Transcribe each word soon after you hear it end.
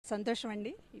సంతోషం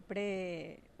అండి. ఇప్పుడే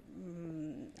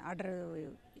ఆర్డర్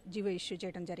జీవో ఇష్యూ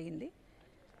చేయడం జరిగింది.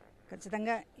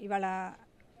 ఖచ్చితంగా ఇవాళ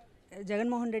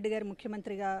జగన్మోహన్ రెడ్డి గారు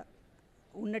ముఖ్యమంత్రిగా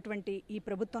ఉన్నటువంటి ఈ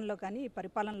ప్రభుత్వంలో కానీ ఈ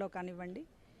పరిపాలనలో కానివ్వండి,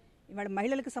 ఇవాళ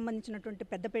మహిళలకు సంబంధించినటువంటి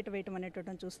పెద్దపీట వేయటం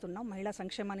అనేటువంటి చూస్తున్నాం. మహిళా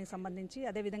సంక్షేమానికి సంబంధించి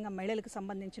అదేవిధంగా మహిళలకు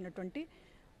సంబంధించినటువంటి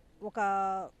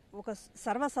ఒక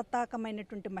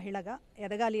సర్వసత్తాకమైనటువంటి మహిళగా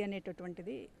ఎదగాలి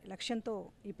అనేటటువంటిది లక్ష్యంతో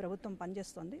ఈ ప్రభుత్వం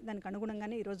పనిచేస్తోంది. దానికి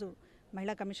అనుగుణంగానే ఈరోజు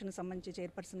మహిళా కమిషన్కి సంబంధించి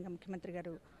చైర్పర్సన్గా ముఖ్యమంత్రి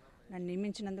గారు నన్ను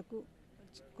నియమించినందుకు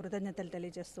కృతజ్ఞతలు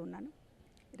తెలియజేస్తూ ఉన్నాను.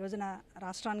 ఈరోజున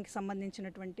రాష్ట్రానికి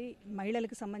సంబంధించినటువంటి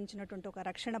మహిళలకు సంబంధించినటువంటి ఒక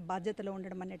రక్షణ బాధ్యతలో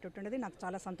ఉండడం అనేటటువంటిది నాకు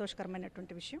చాలా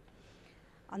సంతోషకరమైనటువంటి విషయం.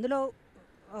 అందులో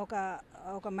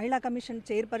ఒక మహిళా కమిషన్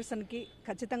చైర్పర్సన్కి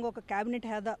ఖచ్చితంగా ఒక క్యాబినెట్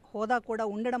హోదా కూడా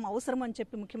ఉండడం అవసరం అని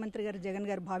చెప్పి ముఖ్యమంత్రి గారు జగన్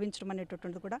గారు భావించడం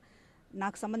అనేటటువంటిది కూడా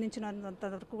నాకు సంబంధించినంత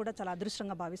వరకు కూడా చాలా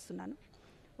అదృష్టంగా భావిస్తున్నాను.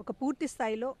 ఒక పూర్తి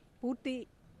స్థాయిలో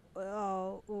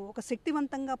ఒక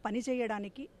శక్తివంతంగా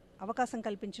పనిచేయడానికి అవకాశం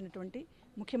కల్పించినటువంటి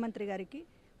ముఖ్యమంత్రి గారికి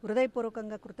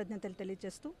హృదయపూర్వకంగా కృతజ్ఞతలు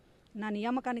తెలియజేస్తూ నా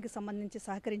నియామకానికి సంబంధించి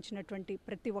సహకరించినటువంటి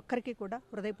ప్రతి ఒక్కరికి కూడా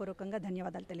హృదయపూర్వకంగా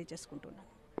ధన్యవాదాలు తెలియజేసుకుంటున్నాను.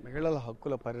 మహిళల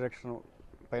హక్కుల పరిరక్షణ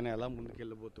పైన ఎలా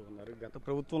ముందుకెళ్ళబోతూ ఉన్నారు? గత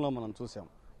ప్రభుత్వంలో మనం చూసాం,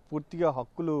 పూర్తిగా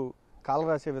హక్కులు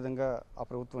కాలరాసే విధంగా ఆ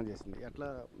ప్రభుత్వం చేసింది. ఎట్లా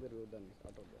మీరు దాన్ని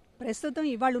ప్రస్తుతం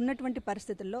ఇవాళ ఉన్నటువంటి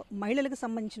పరిస్థితుల్లో మహిళలకు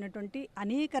సంబంధించినటువంటి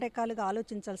అనేక రకాలుగా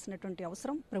ఆలోచించాల్సినటువంటి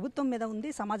అవసరం ప్రభుత్వం మీద ఉంది,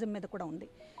 సమాజం మీద కూడా ఉంది.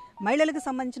 మహిళలకు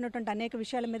సంబంధించినటువంటి అనేక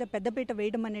విషయాల మీద పెద్దపీట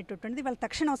వేయడం అనేటటువంటిది వాళ్ళ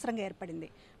తక్షణ అవసరంగా ఏర్పడింది.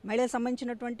 మహిళలకు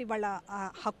సంబంధించినటువంటి వాళ్ళ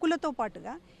హక్కులతో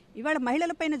పాటుగా ఇవాళ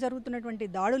మహిళలపైన జరుగుతున్నటువంటి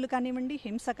దాడులు కానివ్వండి,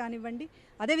 హింస కానివ్వండి,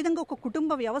 అదేవిధంగా ఒక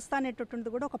కుటుంబ వ్యవస్థ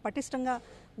అనేటటువంటిది కూడా ఒక పటిష్టంగా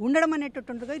ఉండడం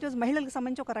అనేటటువంటిదిగా ఈరోజు మహిళలకు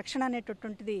సంబంధించి ఒక రక్షణ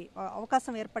అనేటటువంటిది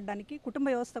అవకాశం ఏర్పడడానికి కుటుంబ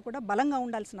వ్యవస్థ కూడా బలంగా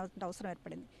ఉండాల్సిన అవసరం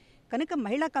ఏర్పడింది. కనుక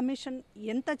మహిళా కమిషన్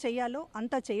ఎంత చేయాలో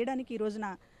అంత చేయడానికి ఈ రోజున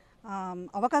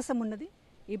అవకాశం ఉన్నది.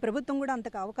 ఈ ప్రభుత్వం కూడా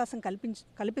అంతకు అవకాశం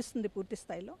కల్పిస్తుంది పూర్తి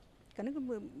స్థాయిలో. కనుక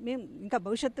మేము ఇంకా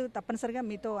భవిష్యత్తు తప్పనిసరిగా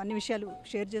మీతో అన్ని విషయాలు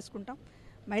షేర్ చేసుకుంటాం.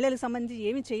 మహిళలకు సంబంధించి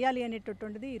ఏమి చేయాలి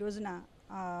అనేటటువంటిది ఈ రోజున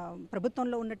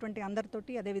ప్రభుత్వంలో ఉన్నటువంటి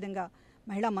అందరితోటి, అదేవిధంగా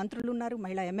మహిళా మంత్రులు ఉన్నారు,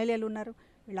 మహిళా ఎమ్మెల్యేలు ఉన్నారు,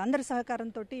 వీళ్ళందరి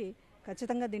సహకారంతో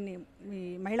ఖచ్చితంగా దీన్ని ఈ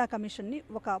మహిళా కమిషన్ని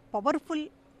ఒక పవర్ఫుల్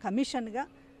కమిషన్గా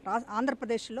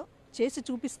ఆంధ్రప్రదేశ్లో చేసి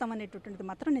చూపిస్తామనేటటువంటిది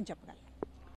మాత్రం నేను చెప్పగలను.